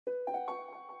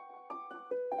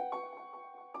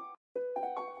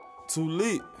Too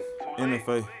lit.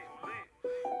 NFA.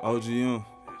 OGM.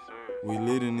 We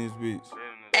lit in this bitch.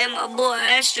 Hey, my boy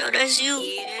Astro, that's you.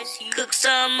 Yeah, that's you. Cook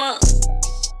some up.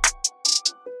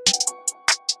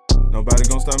 Nobody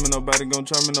gon' stop me, nobody gon'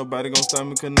 try me, nobody gon' stop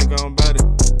me, cause nigga I'm bout it.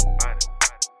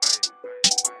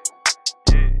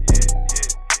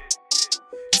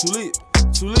 Too lit,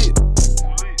 too lit.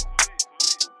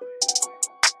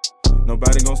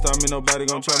 Nobody gon' stop me, nobody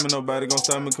gon' try me, nobody gon'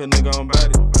 stop me, cause nigga I'm bout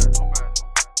it.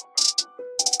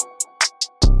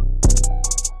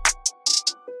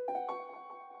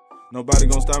 Nobody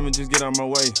gon' stop me, just get out my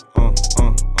way.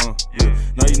 Yeah.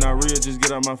 No, you not real, just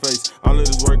get out my face. All of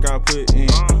this work I put in,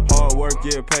 hard work,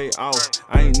 yeah, pay off.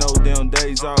 I ain't no damn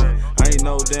days off, I ain't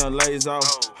no damn lays off.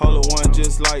 Hold it one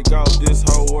just like golf, this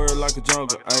whole world like a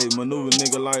jungle. Ayy, maneuver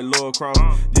nigga like Lord Cross.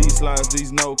 These slides,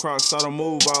 these no crocs, so I don't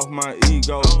move off my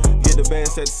ego. Get the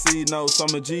bass at the C notes,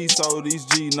 I'm a G, so these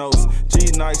G notes.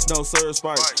 G nice, no sir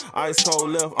spike. Ice cold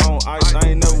left on ice, I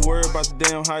ain't never worried about the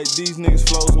damn height. These niggas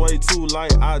flows way too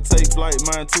light, I take flight,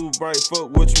 mine too bright.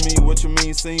 Fuck what you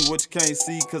mean, seen what you can't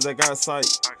see, cause I got sight.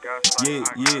 Yeah,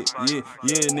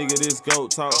 nigga, this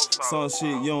goat talk. Some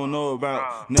shit you don't know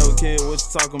about, never cared what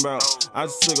you talking about. I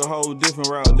just took a whole different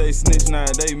route. They snitch now,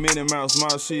 they Minnie Mouse.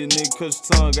 My shit, nigga, cut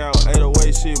your tongue out.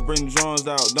 808 shit, bring the drums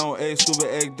out. Don't act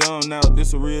stupid, act dumb now.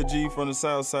 This a real G from the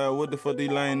south side. What the fuck these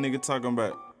lame nigga talking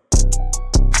about?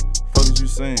 Fuck is you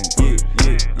saying?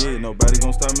 Yeah. Nobody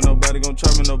gon' stop me, nobody gon'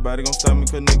 try me, nobody gon' stop me,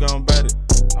 cause nigga I'm bout it.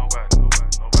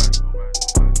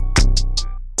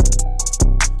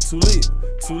 Too lit,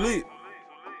 too lit.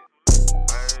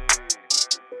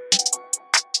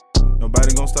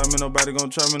 Nobody gon' stop me, nobody gon'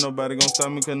 try me, nobody gon'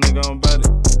 stop me, cause nigga I'm bout it.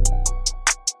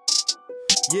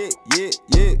 Yeah.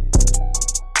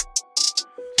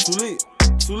 Too lit,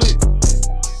 too lit.